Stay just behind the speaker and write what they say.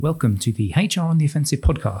Welcome to the HR on the Offensive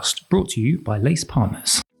podcast, brought to you by Lace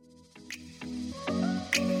Partners.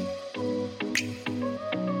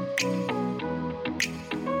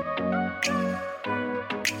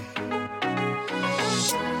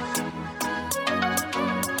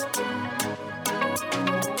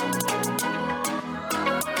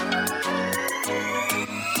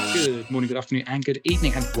 Good morning, good afternoon, and good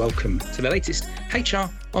evening, and welcome to the latest HR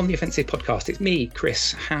on the Offensive podcast. It's me,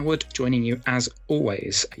 Chris Howard, joining you as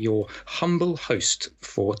always, your humble host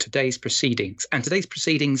for today's proceedings. And today's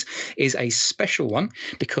proceedings is a special one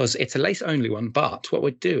because it's a lace-only one, but what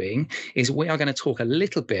we're doing is we are going to talk a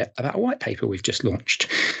little bit about a white paper we've just launched.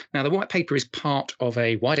 Now, the white paper is part of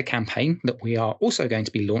a wider campaign that we are also going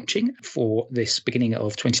to be launching for this beginning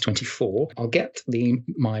of 2024. I'll get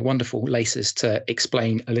my wonderful laces to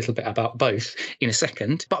explain a little bit about both in a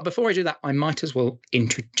second. But before I do that, I might as well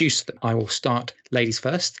introduce them. I will start ladies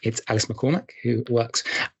first. It's Alice McCormack, who works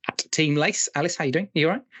at Team Lace. Alice, how are you doing? Are you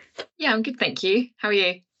all right? Yeah, I'm good, thank you. How are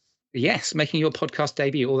you? Yes, making your podcast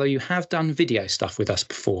debut, although you have done video stuff with us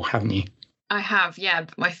before, haven't you? I have, yeah.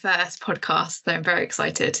 My first podcast, so I'm very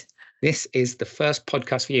excited. This is the first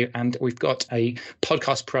podcast for you, and we've got a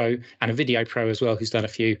podcast pro and a video pro as well who's done a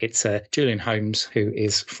few. It's Julian Holmes, who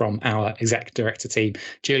is from our exec director team.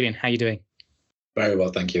 Julian, how are you doing? Very well,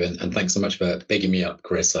 thank you. And thanks so much for bigging me up,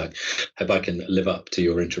 Chris. I hope I can live up to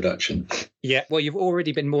your introduction. Yeah, well, you've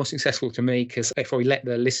already been more successful to me because if we let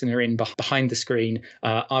the listener in behind the screen,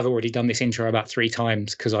 I've already done this intro about 3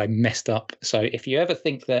 times because I messed up. So if you ever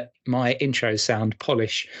think that my intros sound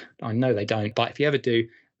polished, I know they don't. But if you ever do,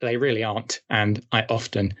 they really aren't, and I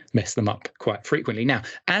often mess them up quite frequently. Now,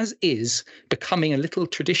 as is becoming a little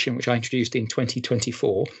tradition, which I introduced in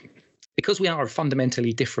 2024, because we are a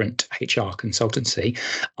fundamentally different HR consultancy,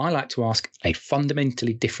 I like to ask a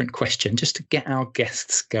fundamentally different question just to get our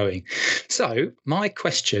guests going. So my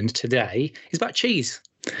question today is about cheese.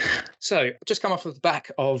 So I've just come off of the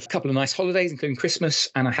back of a couple of nice holidays, including Christmas,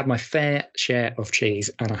 and I had my fair share of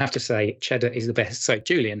cheese. And I have to say, cheddar is the best. So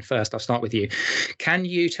Julian, first, I'll start with you. Can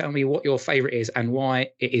you tell me what your favourite is and why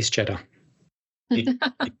it is cheddar?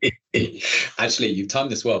 Actually, you've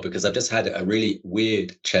timed this well because I've just had a really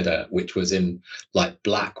weird cheddar, which was in like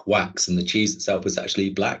black wax, and the cheese itself was actually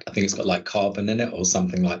black. I think it's got like carbon in it or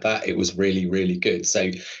something like that. It was really, really good.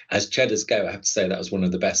 So as cheddars go, I have to say that was one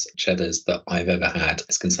of the best cheddars that I've ever had.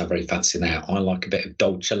 This can sound very fancy now. I like a bit of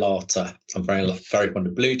dolciolata. I'm very fond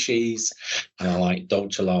of blue cheese, and I like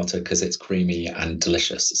dolciolata because it's creamy and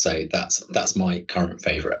delicious. So that's my current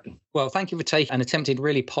favourite. Well, thank you for taking an attempted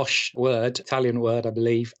really posh word, Italian word, I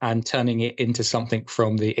believe, and turning it into something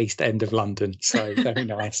from the East End of London. So very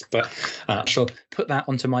nice. But I shall put that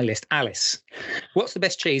onto my list. Alice, what's the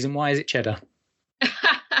best cheese and why is it cheddar?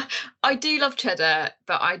 I do love cheddar,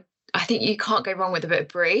 but I think you can't go wrong with a bit of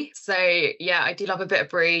brie. So yeah, I do love a bit of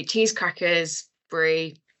brie, cheese crackers,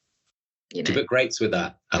 brie. You know. Do you put grapes with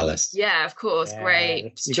that, Alice? Yeah, of course. Yeah,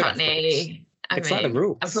 grapes, chutney. It's like the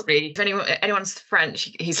rules. I'm probably, if anyone's French,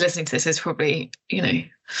 he's listening to this, is probably,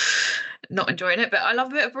 not enjoying it, but I love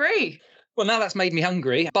a bit of brie. Well, now that's made me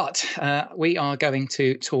hungry, but we are going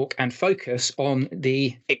to talk and focus on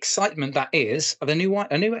the excitement that is of a new white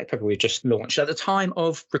paper we've just launched. At the time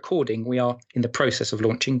of recording, we are in the process of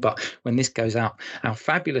launching, but when this goes out, our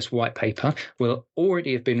fabulous white paper will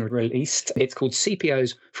already have been released. It's called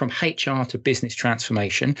CPOs from HR to Business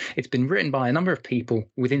Transformation. It's been written by a number of people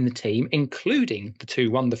within the team, including the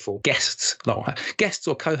 2 wonderful guests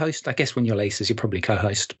or co-hosts. I guess when you're laces, you're probably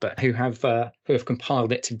co-host, but who have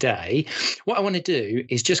compiled it today. What I want to do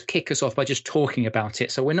is just kick us off by just talking about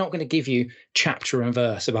it. So we're not going to give you chapter and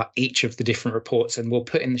verse about each of the different reports, and we'll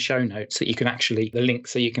put in the show notes that the link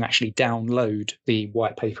so you can actually download the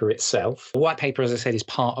white paper itself. The white paper, as I said, is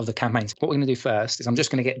part of the campaign. So what we're going to do first is I'm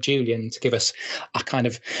just going to get Julian to give us a kind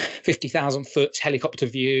of 50,000 foot helicopter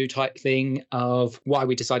view type thing of why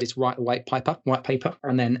we decided to write the white paper.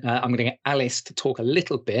 And then I'm going to get Alice to talk a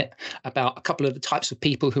little bit about a couple of the types of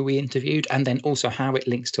people who we interviewed, and then also how it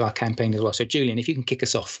links to our campaign as well. So Julian, if you can kick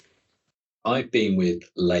us off. I've been with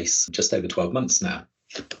Lace just over 12 months now.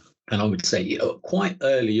 And I would say quite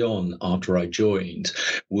early on after I joined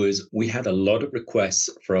we had a lot of requests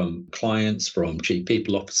from clients, from chief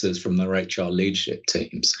people officers, from their HR leadership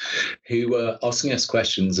teams who were asking us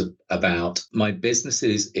questions about my business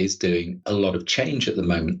is doing a lot of change at the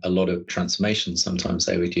moment, a lot of transformation. Sometimes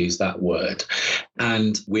they would use that word.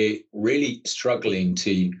 And we're really struggling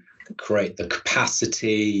to create the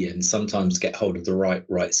capacity and sometimes get hold of the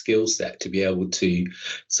right skill set to be able to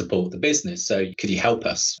support the business. So could you help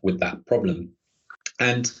us with that problem?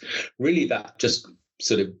 And really that just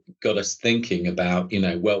sort of got us thinking about,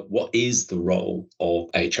 well, what is the role of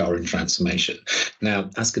HR in transformation? Now,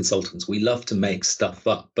 as consultants, we love to make stuff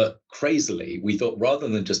up, but crazily, we thought rather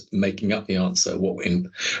than just making up the answer, what in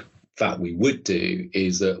fact we would do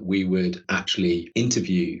is that we would actually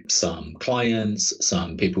interview some clients,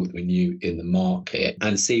 some people that we knew in the market,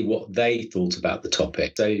 and see what they thought about the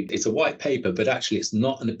topic. So it's a white paper, but actually it's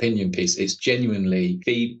not an opinion piece. It's genuinely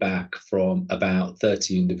feedback from about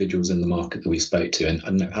 30 individuals in the market that we spoke to. And I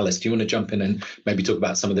don't know, Alice, do you want to jump in and maybe talk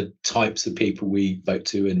about some of the types of people we spoke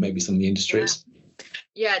to and maybe some of the industries?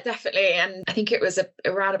 Yeah, definitely. And I think it was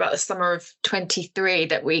around about the summer of 23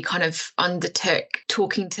 that we kind of undertook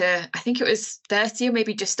talking to, I think it was 30 or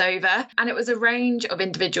maybe just over. And it was a range of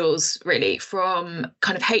individuals, really, from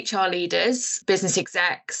kind of HR leaders, business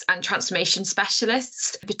execs, and transformation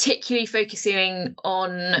specialists, particularly focusing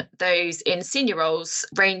on those in senior roles,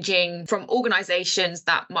 ranging from organizations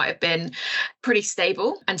that might have been pretty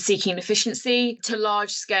stable and seeking efficiency to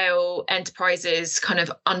large scale enterprises kind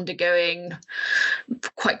of undergoing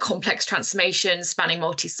quite complex transformations spanning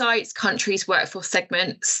multi-sites, countries, workforce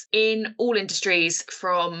segments in all industries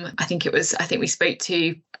from, I think we spoke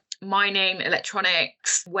to mining,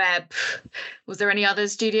 electronics, web. Was there any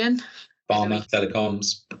others, Julian? Pharma,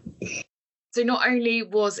 telecoms. So not only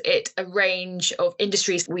was it a range of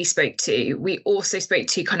industries we spoke to, we also spoke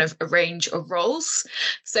to kind of a range of roles.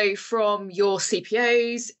 So from your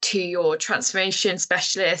CPOs to your transformation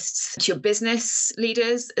specialists to your business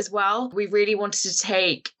leaders as well. We really wanted to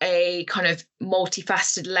take a kind of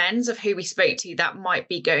multifaceted lens of who we spoke to that might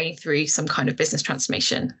be going through some kind of business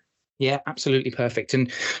transformation. Yeah, absolutely perfect.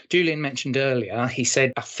 And Julian mentioned earlier, he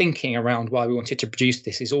said our thinking around why we wanted to produce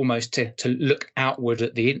this is almost to look outward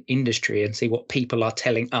at the industry and see what people are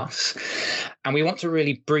telling us. And we want to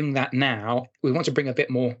really bring that now. We want to bring a bit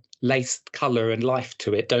more lace colour and life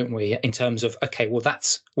to it, don't we? In terms of, okay, well,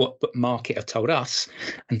 that's what the market have told us.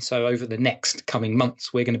 And so over the next coming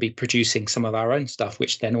months, we're going to be producing some of our own stuff,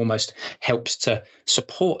 which then almost helps to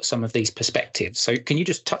support some of these perspectives. So can you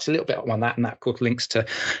just touch a little bit on that? And that, of course, links to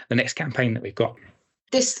the next campaign that we've got.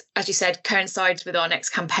 This, as you said, coincides with our next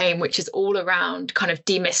campaign, which is all around kind of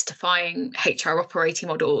demystifying HR operating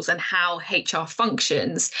models and how HR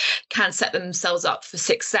functions can set themselves up for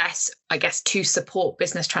success, I guess, to support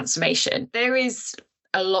business transformation. There is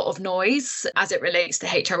a lot of noise as it relates to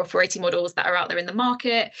HR operating models that are out there in the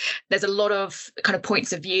market. There's a lot of kind of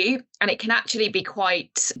points of view, and it can actually be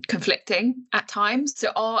quite conflicting at times.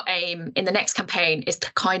 So our aim in the next campaign is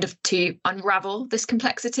to unravel this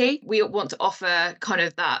complexity. We want to offer kind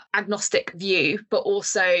of that agnostic view, but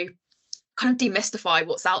also kind of demystify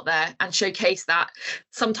what's out there and showcase that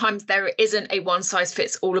sometimes there isn't a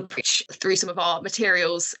one-size-fits-all approach through some of our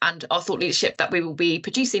materials and our thought leadership that we will be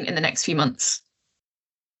producing in the next few months.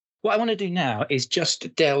 What I want to do now is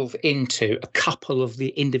just delve into a couple of the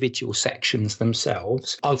individual sections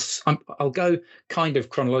themselves. I'll go kind of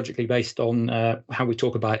chronologically based on how we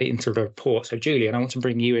talk about it into the report. So, Julian, I want to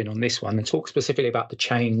bring you in on this one and talk specifically about the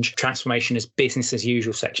change, transformation as business as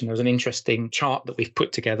usual section. There was an interesting chart that we've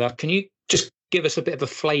put together. Can you just give us a bit of a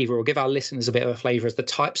flavour, or give our listeners a bit of a flavour as the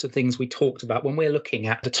types of things we talked about when we're looking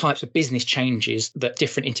at the types of business changes that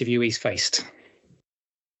different interviewees faced?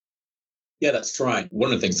 Yeah, that's right.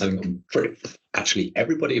 One of the things I think actually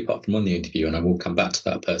everybody apart from on the interview, and I will come back to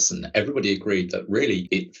that person, everybody agreed that really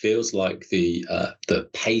it feels like the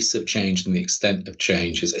pace of change and the extent of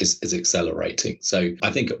change is accelerating. So I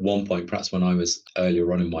think at one point, perhaps when I was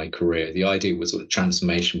earlier on in my career, the idea was that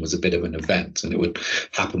transformation was a bit of an event and it would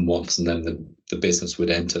happen once and then the business would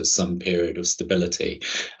enter some period of stability.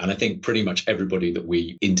 And I think pretty much everybody that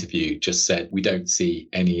we interviewed just said, we don't see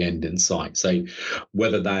any end in sight. So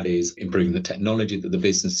whether that is improving the technology that the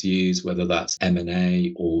business use, whether that's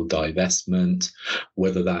M&A or divestment,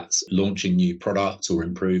 whether that's launching new products or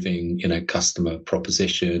improving, customer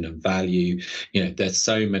proposition and value, there's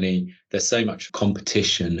so much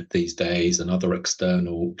competition these days and other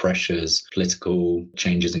external pressures, political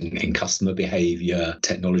changes in customer behavior,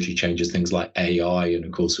 technology changes, things like AI, and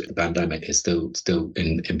of course the pandemic is still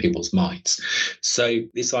in people's minds. So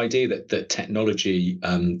this idea that technology,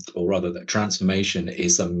 or rather that transformation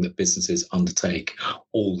is something that businesses undertake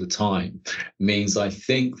all the time, means I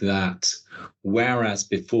think that whereas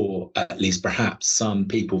before, at least perhaps some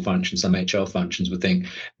people functions, some HR functions would think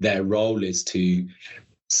their role is to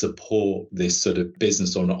support this sort of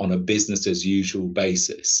business on a business as usual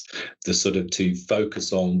basis, the sort of to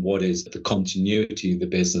focus on what is the continuity of the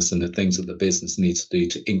business and the things that the business needs to do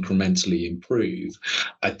to incrementally improve.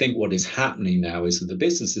 I think what is happening now is that the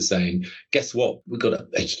business is saying, guess what? We've got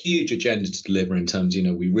a huge agenda to deliver in terms,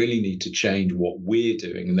 we really need to change what we're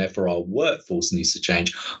doing, and therefore our workforce needs to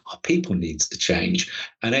change, our people needs to change,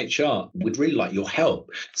 and HR would really like your help.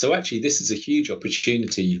 So actually, this is a huge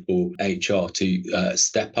opportunity for HR to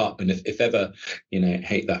step up. And if ever, I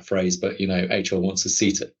hate that phrase, but HR wants a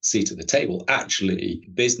seat at the table. Actually,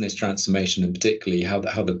 business transformation, and particularly how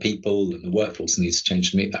the people and the workforce needs to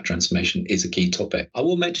change to meet that transformation, is a key topic. I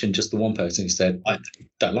will mention just the one person who said, I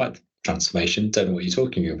don't like transformation, don't know what you're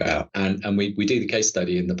talking about. And we do the case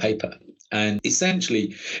study in the paper. And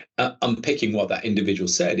essentially, unpicking what that individual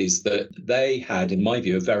said is that they had, in my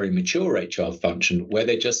view, a very mature HR function where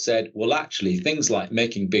they just said, well, actually, things like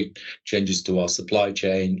making big changes to our supply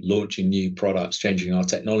chain, launching new products, changing our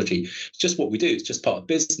technology, it's just what we do. It's just part of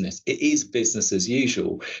business. It is business as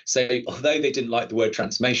usual. So although they didn't like the word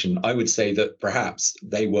transformation, I would say that perhaps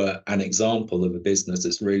they were an example of a business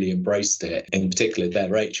that's really embraced it. In particular, their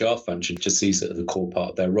HR function just sees it as a core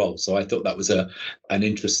part of their role. So I thought that was an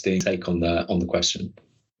interesting take on the question.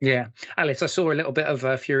 Yeah. Alice, I saw a little bit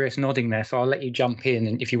of furious nodding there, so I'll let you jump in,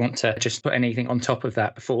 and if you want to just put anything on top of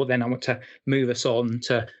that before then, I want to move us on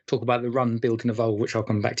to talk about the run, build and evolve, which I'll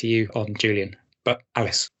come back to you on, Julian. But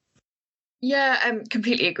Alice. Yeah, I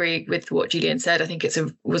completely agree with what Julian said. I think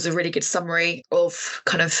was a really good summary of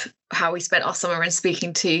kind of how we spent our summer and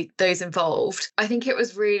speaking to those involved. I think it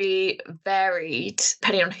was really varied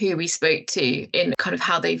depending on who we spoke to in kind of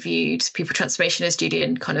how they viewed people transformation, as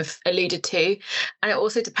Julian kind of alluded to. And it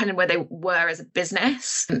also depended where they were as a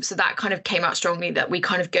business. So that kind of came out strongly, that we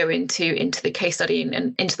kind of go into the case study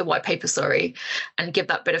and into the white paper, and give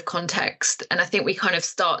that bit of context. And I think we kind of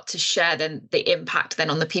start to share then the impact then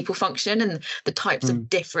on the people function and the types of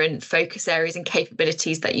different focus areas and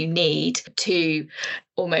capabilities that you need to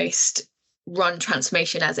almost run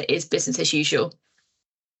transformation as it is business as usual.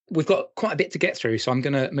 We've got quite a bit to get through, so I'm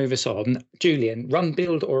going to move us on. Julian, run,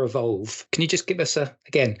 build or evolve. Can you just give us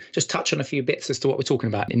just touch on a few bits as to what we're talking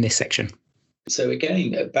about in this section? So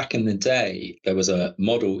again, back in the day, there was a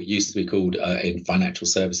model used to be called in financial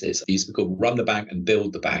services, it used to be called run the bank and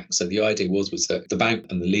build the bank. So the idea was that the bank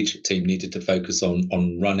and the leadership team needed to focus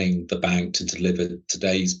on running the bank to deliver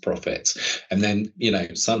today's profits. And then,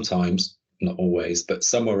 sometimes, not always, but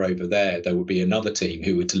somewhere over there would be another team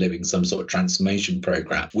who were delivering some sort of transformation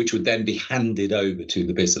program, which would then be handed over to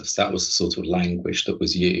the business. That was the sort of language that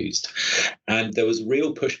was used. And there was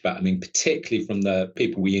real pushback, particularly from the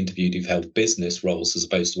people we interviewed who've held business roles as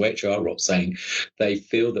opposed to HR roles, saying they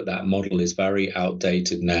feel that model is very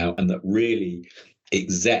outdated now, and that really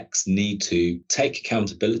execs need to take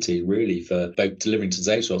accountability really for both delivering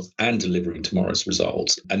today's results and delivering tomorrow's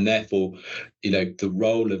results. And therefore, the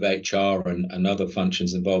role of HR and other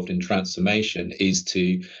functions involved in transformation is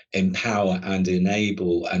to empower and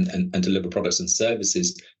enable and deliver products and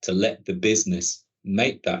services to let the business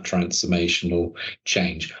make that transformational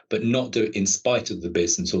change, but not do it in spite of the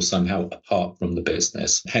business or somehow apart from the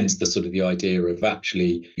business. Hence the idea of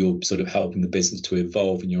actually you're sort of helping the business to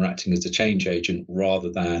evolve and you're acting as a change agent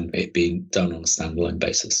rather than it being done on a standalone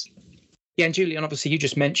basis. Yeah, and Julian, obviously you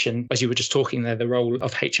just mentioned, as you were just talking there, the role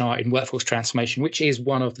of HR in workforce transformation, which is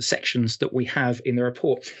one of the sections that we have in the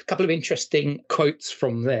report. A couple of interesting quotes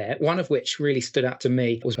from there, one of which really stood out to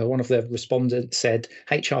me was one of the respondents said,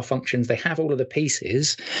 HR functions, they have all of the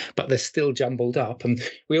pieces, but they're still jumbled up. And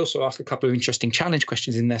we also asked a couple of interesting challenge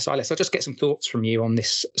questions in there. So I'll just get some thoughts from you on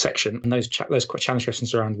this section. And those challenge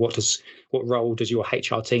questions around what role does your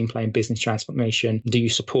HR team play in business transformation? Do you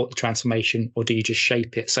support the transformation or do you just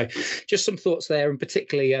shape it? So just some thoughts there, and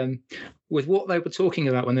particularly with what they were talking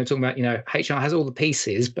about when they were talking about, HR has all the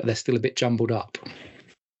pieces, but they're still a bit jumbled up.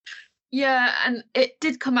 Yeah, and it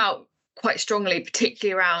did come out quite strongly,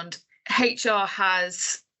 particularly around HR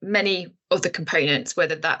has many of the components,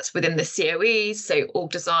 whether that's within the COEs, so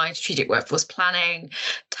org design, strategic workforce planning,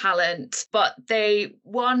 talent, but they,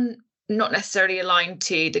 not necessarily aligned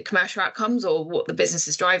to the commercial outcomes or what the business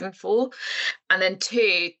is driving for. And then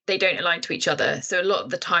two, they don't align to each other. So a lot of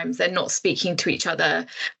the times they're not speaking to each other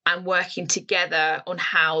and working together on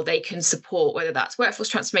how they can support, whether that's workforce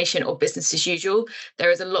transformation or business as usual.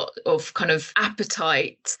 There is a lot of kind of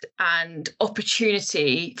appetite and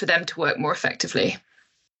opportunity for them to work more effectively.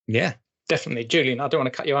 Yeah, definitely. Julian, I don't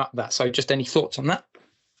want to cut you out of that. So just any thoughts on that?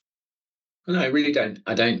 No, I really don't.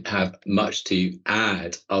 I don't have much to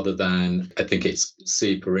add other than I think it's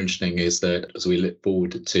super interesting is that as we look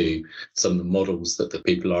forward to some of the models that the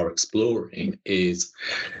people are exploring is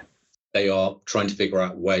they are trying to figure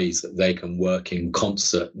out ways that they can work in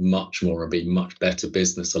concert much more and be much better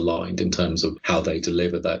business aligned in terms of how they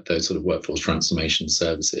deliver those sort of workforce transformation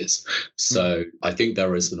services. So I think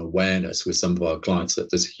there is an awareness with some of our clients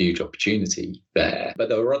that there's a huge opportunity there. But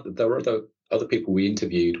there were other people we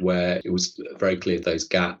interviewed where it was very clear those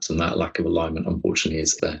gaps and that lack of alignment, unfortunately,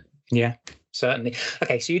 is there. Yeah. Certainly.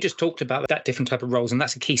 Okay, so you just talked about that different type of roles, and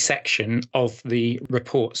that's a key section of the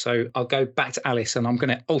report. So I'll go back to Alice, and I'm going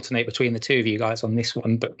to alternate between the two of you guys on this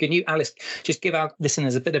one. But can you, Alice, just give our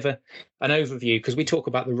listeners a bit of an overview, because we talk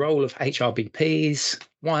about the role of HRBPs.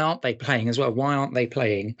 Why aren't they playing as well? Why aren't they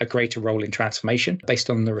playing a greater role in transformation based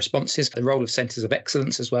on the responses, the role of centres of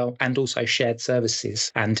excellence as well, and also shared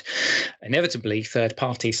services and inevitably third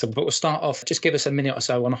parties? So, but we'll start off, just give us a minute or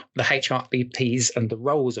so on the HRBPs and the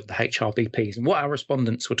roles of the HRBPs and what our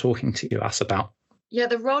respondents were talking to us about. Yeah,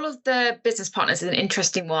 the role of the business partners is an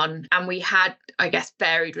interesting one. And we had, I guess,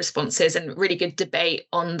 varied responses and really good debate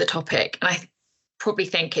on the topic. And I probably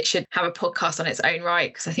think it should have a podcast on its own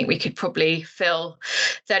right, because I think we could probably fill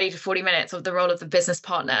 30 to 40 minutes of the role of the business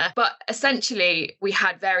partner. But essentially, we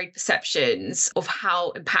had varied perceptions of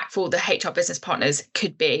how impactful the HR business partners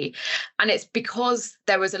could be. And it's because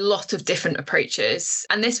there was a lot of different approaches.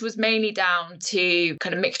 And this was mainly down to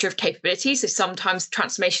kind of mixture of capabilities. So sometimes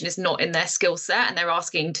transformation is not in their skill set and they're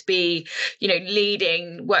asking to be,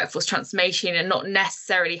 leading workforce transformation and not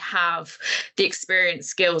necessarily have the experience,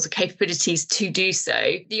 skills or capabilities to do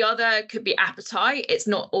so. The other could be appetite. It's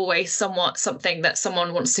not always something that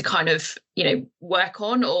someone wants to kind of, work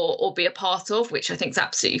on or be a part of, which I think is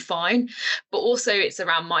absolutely fine. But also it's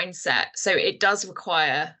around mindset. So it does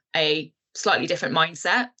require a slightly different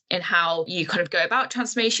mindset in how you kind of go about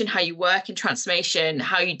transformation, how you work in transformation,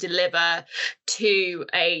 how you deliver to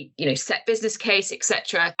a, set business case,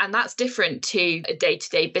 etc. And that's different to a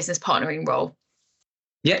day-to-day business partnering role.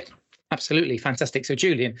 Yeah. Absolutely. Fantastic. So,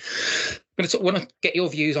 Julian, I'm going to want to get your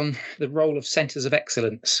views on the role of centres of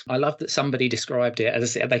excellence. I love that somebody described it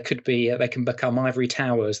as they can become ivory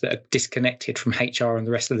towers that are disconnected from HR and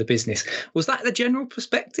the rest of the business. Was that the general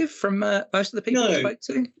perspective from most of the people you spoke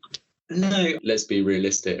to? No, let's be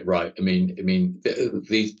realistic, right? I mean,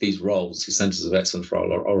 these roles, these centres of excellence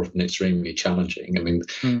role, are often extremely challenging.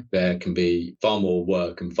 There can be far more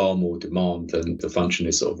work and far more demand than the function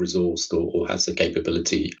is sort of resourced or has the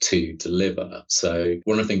capability to deliver. So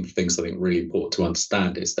one of the things I think really important to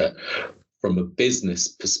understand is that from a business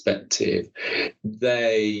perspective,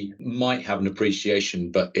 they might have an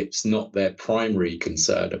appreciation, but it's not their primary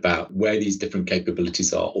concern about where these different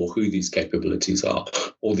capabilities are or who these capabilities are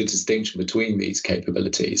or the distinction between these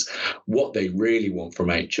capabilities. What they really want from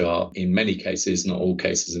HR, in many cases, not all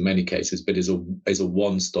cases, in many cases, but is a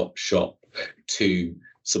one-stop shop to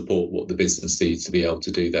support what the business needs to be able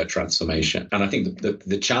to do their transformation. And I think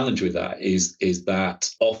the challenge with that is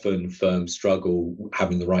that often firms struggle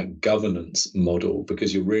having the right governance model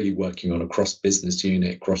because you're really working on a cross-business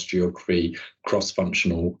unit, cross-geography,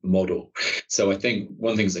 cross-functional model. So I think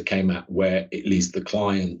one of the things that came out where at least the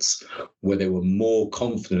clients, where they were more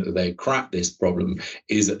confident that they cracked this problem,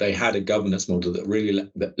 is that they had a governance model that really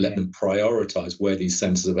let them prioritize where these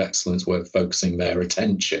centers of excellence were focusing their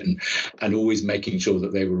attention and always making sure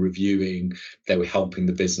that they were reviewing, they were helping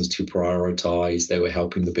the business to prioritize, they were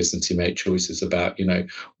helping the business to make choices about,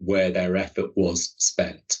 where their effort was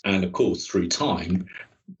spent. And of course, through time,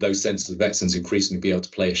 those centers of excellence increasingly be able to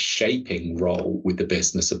play a shaping role with the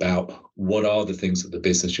business about what are the things that the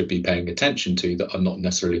business should be paying attention to that are not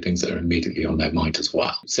necessarily things that are immediately on their mind as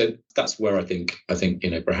well. So that's where I think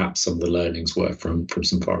perhaps some of the learnings were from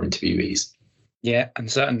some of our interviewees. Yeah,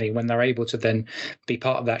 and certainly when they're able to then be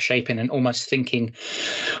part of that shaping and almost thinking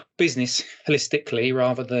business holistically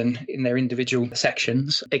rather than in their individual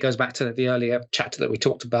sections, it goes back to the earlier chapter that we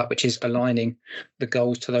talked about, which is aligning the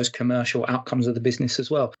goals to those commercial outcomes of the business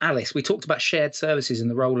as well. Alice, we talked about shared services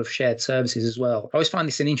and the role of shared services as well. I always find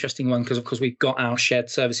this an interesting one because, of course, we've got our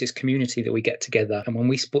shared services community that we get together. And when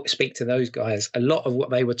we speak to those guys, a lot of what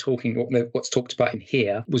they were what's talked about in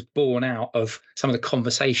here was born out of some of the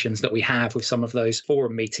conversations that we have with some of those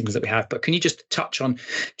forum meetings that we have. But can you just touch on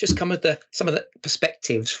just some of the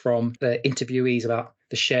perspectives from the interviewees about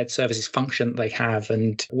the shared services function that they have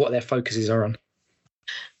and what their focuses are on?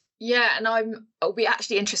 Yeah, and I'll be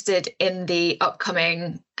actually interested in the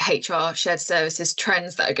upcoming HR shared services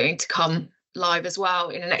trends that are going to come live as well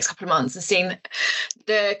in the next couple of months, and seeing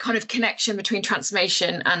the kind of connection between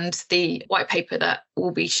transformation and the white paper that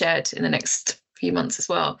will be shared in the next few months as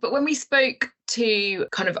well. But when we spoke to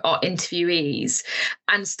kind of our interviewees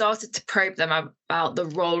and started to probe them about the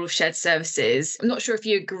role of shared services, I'm not sure if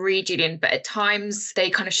you agree, Julian, but at times they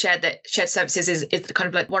kind of shared that shared services is kind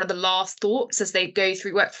of like one of the last thoughts as they go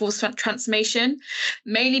through workforce transformation,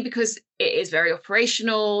 mainly because it is very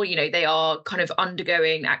operational. They are kind of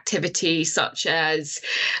undergoing activities such as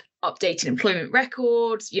updating employment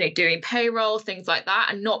records, doing payroll, things like that,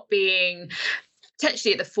 and not being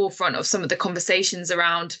potentially at the forefront of some of the conversations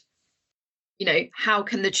around how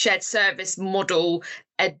can the shared service model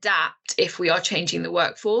adapt if we are changing the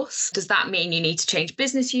workforce? Does that mean you need to change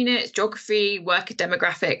business units, geography, worker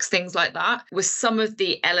demographics, things like that? With some of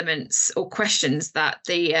the elements or questions that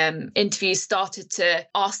the interviews started to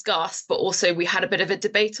ask us, but also we had a bit of a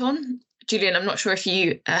debate on. Julian, I'm not sure if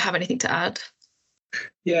you have anything to add.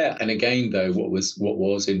 Yeah, and again, though, what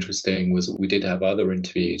was interesting was we did have other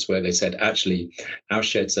interviews where they said, actually, our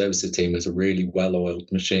shared services team is a really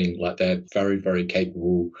well-oiled machine. Like, they're very, very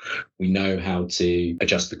capable. We know how to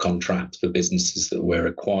adjust the contract for businesses that we're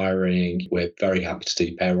acquiring. We're very happy to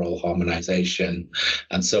do payroll harmonization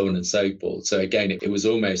and so on and so forth. So again, it was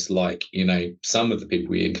almost like, some of the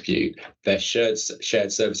people we interviewed, their shared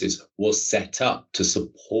services was set up to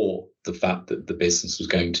support the fact that the business was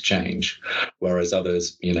going to change, whereas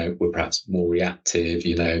others, were perhaps more reactive.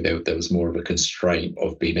 There was more of a constraint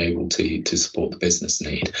of being able to support the business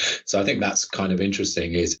need. So I think that's kind of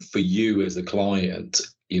interesting, is for you as a client,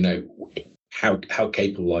 how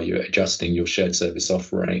capable are you at adjusting your shared service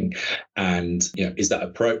offering, and is that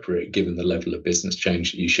appropriate given the level of business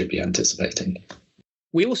change that you should be anticipating?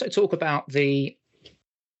 We also talk about the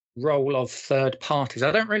role of third parties.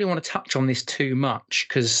 I don't really want to touch on this too much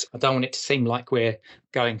because I don't want it to seem like we're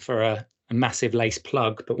going for a massive lace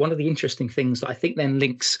plug. But one of the interesting things that I think then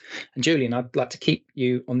links, and Julian, I'd like to keep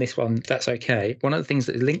you on this one, if that's okay. One of the things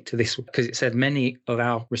that is linked to this, because it said many of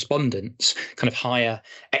our respondents kind of hire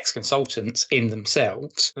ex-consultants in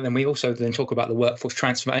themselves. And then we also then talk about the workforce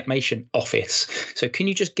transformation office. So can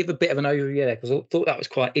you just give a bit of an overview there? Because I thought that was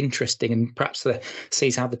quite interesting, and perhaps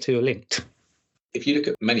sees how the two are linked. If you look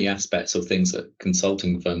at many aspects of things that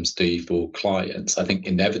consulting firms do for clients, I think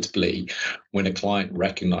inevitably when a client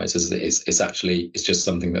recognizes that it's just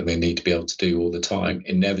something that they need to be able to do all the time,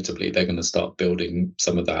 inevitably they're going to start building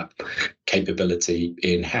some of that capability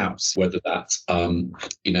in-house, whether that's,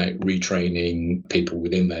 retraining people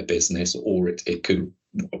within their business, or it could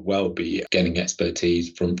well be getting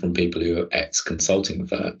expertise from people who are ex-consulting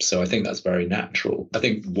firms. So I think that's very natural. I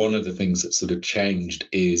think one of the things that sort of changed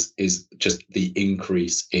is just the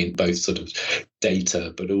increase in both sort of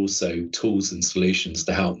data, but also tools and solutions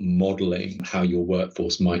to help modeling how your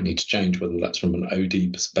workforce might need to change, whether that's from an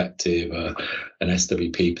OD perspective, an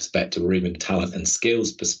SWP perspective, or even talent and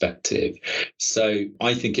skills perspective. So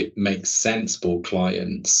I think it makes sense for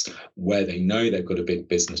clients where they know they've got a big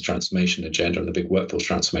business transformation agenda and a big workforce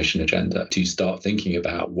transformation agenda to start thinking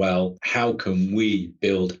about, well, how can we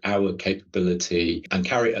build our capability and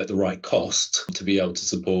carry it at the right cost to be able to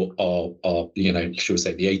support our shall we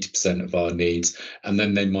say, the 80% of our needs, and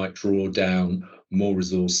then they might draw down more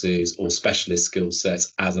resources or specialist skill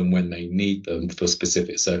sets as and when they need them for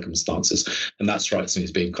specific circumstances. And that strikes me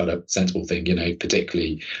as being kind of a sensible thing,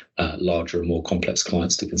 particularly larger and more complex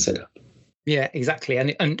clients to consider. Yeah, exactly.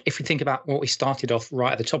 And if we think about what we started off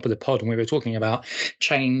right at the top of the pod when we were talking about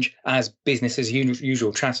change as business as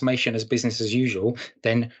usual, transformation as business as usual,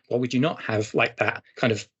 then why would you not have like that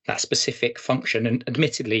kind of that specific function? And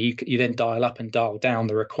admittedly, you then dial up and dial down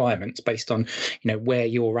the requirements based on, where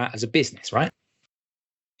you're at as a business, right?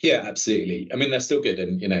 Yeah, absolutely. I mean, they're still good.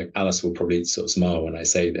 And, Alice will probably sort of smile when I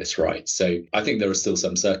say this, right? So I think there are still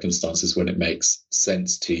some circumstances when it makes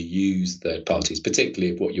sense to use third parties,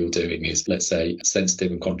 particularly if what you're doing is, let's say,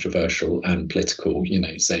 sensitive and controversial and political,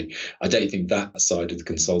 So I don't think that side of the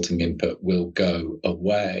consulting input will go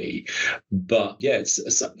away. But yeah,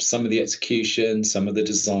 it's some of the execution, some of the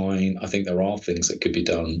design. I think there are things that could be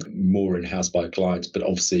done more in-house by clients, but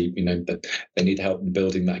obviously, they need help in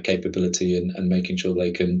building that capability and making sure they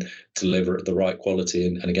can deliver at the right quality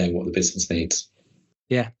and again what the business needs.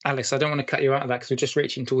 Yeah, Alice, I don't want to cut you out of that because we're just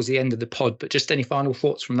reaching towards the end of the pod, but just any final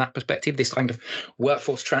thoughts from that perspective, this kind of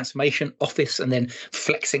workforce transformation office and then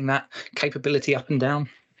flexing that capability up and down?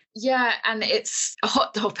 Yeah, and it's a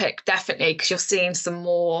hot topic, definitely, because you're seeing some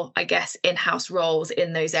more, I guess, in-house roles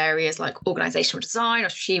in those areas like organisational design or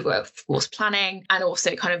strategic workforce planning, and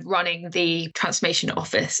also kind of running the transformation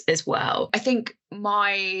office as well. I think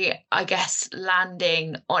my,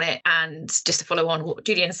 landing on it, and just to follow on what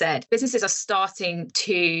Julian said, businesses are starting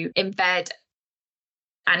to embed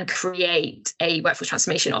and create a workforce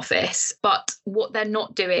transformation office. But what they're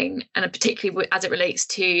not doing, and particularly as it relates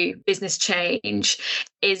to business change,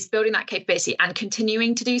 is building that capability and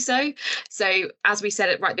continuing to do so. So as we said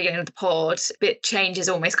at right at the beginning of the pod, change is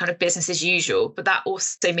almost kind of business as usual, but that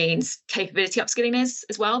also means capability upskilling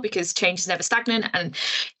as well, because change is never stagnant and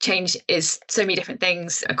change is so many different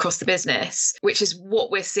things across the business, which is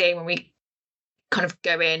what we're seeing when we kind of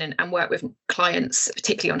go in and work with clients,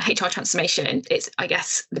 particularly on HR transformation. It's, I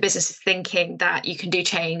guess, the business is thinking that you can do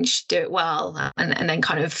change, do it well, and then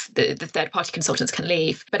kind of the third party consultants can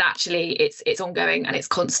leave. But actually it's ongoing and it's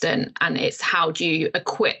constant, and it's how do you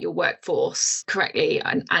equip your workforce correctly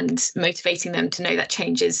and motivating them to know that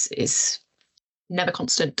change is never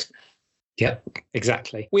constant. Yeah,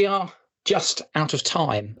 exactly. We are just out of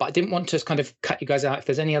time, but I didn't want to kind of cut you guys out. If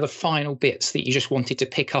there's any other final bits that you just wanted to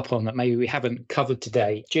pick up on that maybe we haven't covered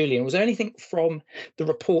today. Julian, was there anything from the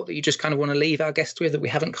report that you just kind of want to leave our guests with that we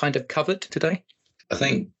haven't kind of covered today? I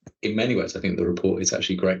think in many ways, I think the report is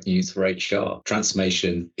actually great news for HR.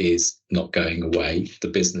 Transformation is not going away. The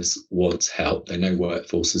business wants help. They know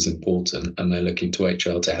workforce is important and they're looking to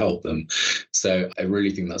HR to help them. So I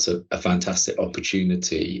really think that's a fantastic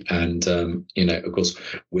opportunity. And, of course,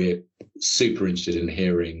 we're super interested in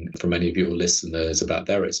hearing from any of your listeners about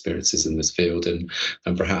their experiences in this field and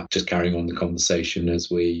perhaps just carrying on the conversation as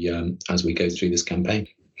we go through this campaign.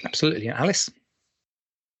 Absolutely. Alice?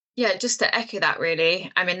 Yeah, just to echo that,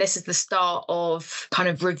 really. I mean, this is the start of kind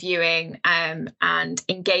of reviewing and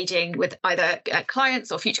engaging with either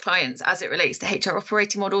clients or future clients as it relates to HR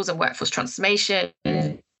operating models and workforce transformation.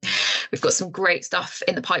 We've got some great stuff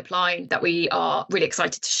in the pipeline that we are really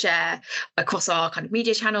excited to share across our kind of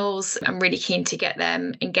media channels. I'm really keen to get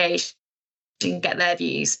them engaged and get their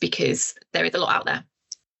views, because there is a lot out there.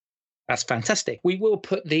 That's fantastic. We will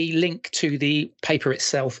put the link to the paper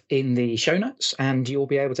itself in the show notes, and you'll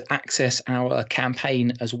be able to access our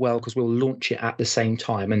campaign as well, because we'll launch it at the same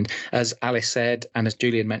time. And as Alice said, and as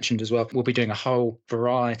Julian mentioned as well, we'll be doing a whole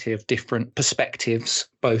variety of different perspectives,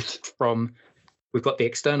 both from we've got the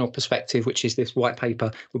external perspective, which is this white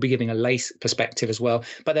paper. We'll be giving a LACE perspective as well.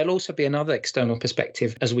 But there'll also be another external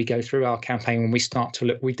perspective as we go through our campaign when we start to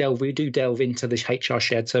look. We do delve into this HR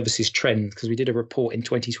shared services trend, because we did a report in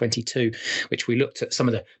 2022, which we looked at some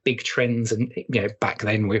of the big trends. And, back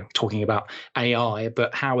then we were talking about AI,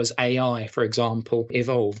 but how has AI, for example,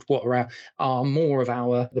 evolved? What are more of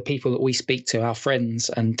the people that we speak to, our friends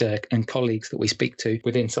and colleagues that we speak to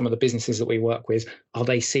within some of the businesses that we work with, are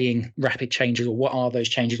they seeing rapid changes, or what are those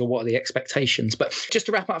changes, or what are the expectations? But just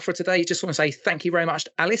to wrap up for today, just want to say thank you very much,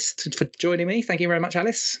 Alice, for joining me. Thank you very much,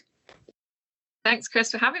 Alice. Thanks, Chris,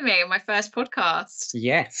 for having me on my first podcast.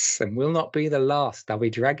 Yes, and will not be the last. I'll be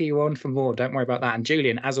dragging you on for more. Don't worry about that. And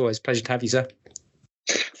Julian, as always, pleasure to have you, sir.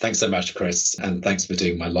 Thanks so much, Chris, and thanks for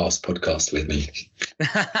doing my last podcast with me.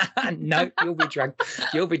 No, you'll be dragged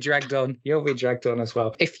on. You'll be dragged on as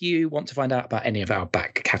well. If you want to find out about any of our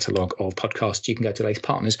back catalogue of podcasts, you can go to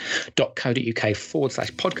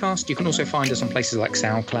lacepartners.co.uk/podcast. You can also find us on places like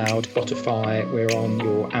SoundCloud, Spotify. We're on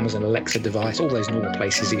your Amazon Alexa device, all those normal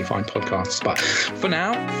places that you find podcasts. But for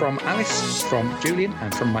now, from Alice, from Julian,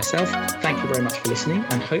 and from myself, thank you very much for listening,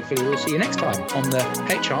 and hopefully we'll see you next time on the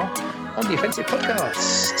HR on the Offensive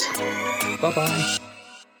podcast. Bye-bye.